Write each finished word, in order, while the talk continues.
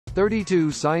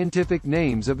32 Scientific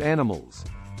names of animals.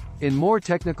 In more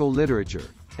technical literature,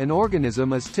 an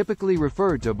organism is typically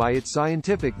referred to by its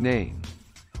scientific name.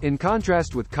 In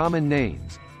contrast with common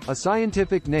names, a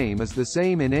scientific name is the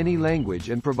same in any language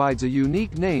and provides a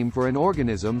unique name for an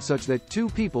organism such that two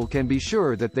people can be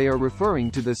sure that they are referring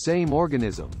to the same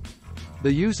organism.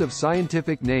 The use of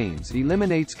scientific names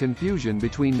eliminates confusion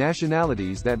between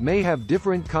nationalities that may have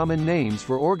different common names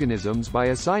for organisms by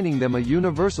assigning them a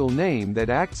universal name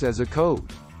that acts as a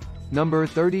code. Number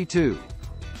 32.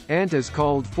 Ant is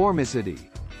called Formicidae.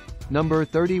 Number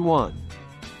 31.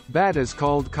 Bat is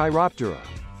called Chiroptera.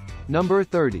 Number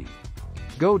 30.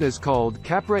 Goat is called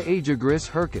Capra aegigris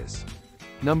hircus.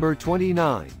 Number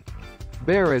 29.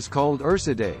 Bear is called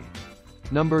Ursidae.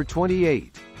 Number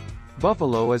 28.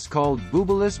 Buffalo is called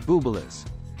Bubalus bubalus.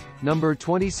 Number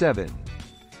 27.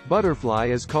 Butterfly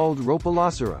is called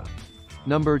Rhopalocera.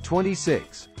 Number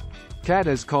 26. Cat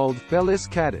is called Felis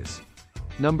catus.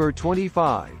 Number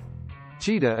 25.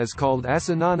 Cheetah is called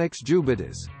Acinonyx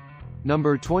jubatus.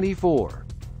 Number 24.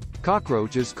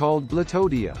 Cockroach is called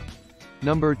Blatodia.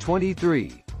 Number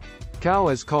 23. Cow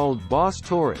is called Bos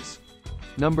taurus.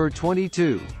 Number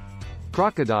 22.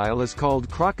 Crocodile is called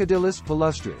Crocodilus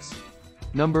palustris.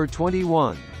 Number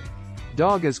 21.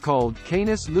 Dog is called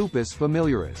Canis lupus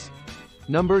familiaris.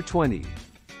 Number 20.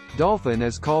 Dolphin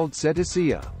is called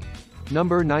Cetacea.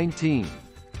 Number 19.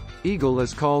 Eagle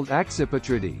is called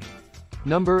Accipitridae.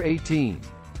 Number 18.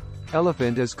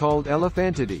 Elephant is called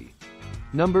Elephantidae.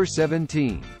 Number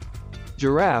 17.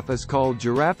 Giraffe is called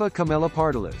Giraffa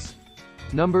camelopardalis.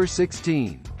 Number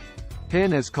 16.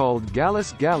 Hen is called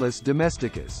Gallus gallus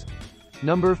domesticus.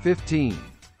 Number 15.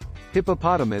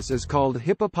 Hippopotamus is called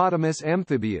Hippopotamus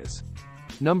amphibius.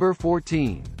 Number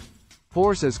 14.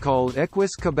 Horse is called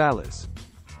Equus caballus.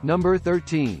 Number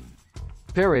 13.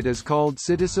 Parrot is called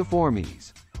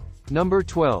Psittaciformes. Number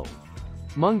 12.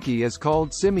 Monkey is called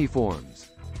Simiformes.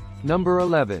 Number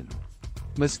 11.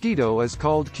 Mosquito is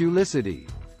called Culicidae.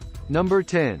 Number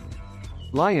 10.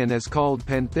 Lion is called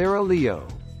Panthera leo.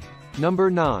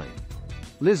 Number 9.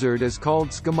 Lizard is called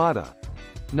Scamata.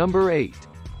 Number 8.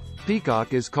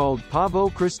 Peacock is called Pavo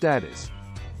cristatus.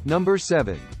 Number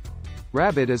 7.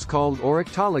 Rabbit is called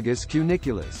Oryctolagus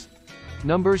cuniculus.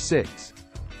 Number 6.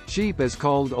 Sheep is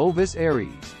called Ovis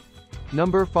aries.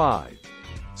 Number 5.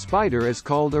 Spider is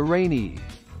called Araneae.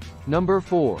 Number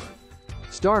 4.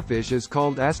 Starfish is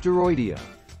called Asteroidea.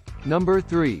 Number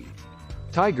 3.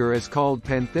 Tiger is called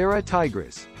Panthera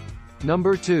tigris.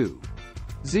 Number 2.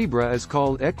 Zebra is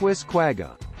called Equus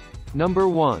quagga. Number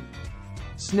 1.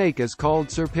 Snake is called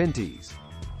Serpentes.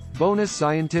 Bonus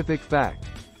scientific fact.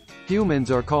 Humans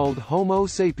are called Homo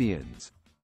sapiens.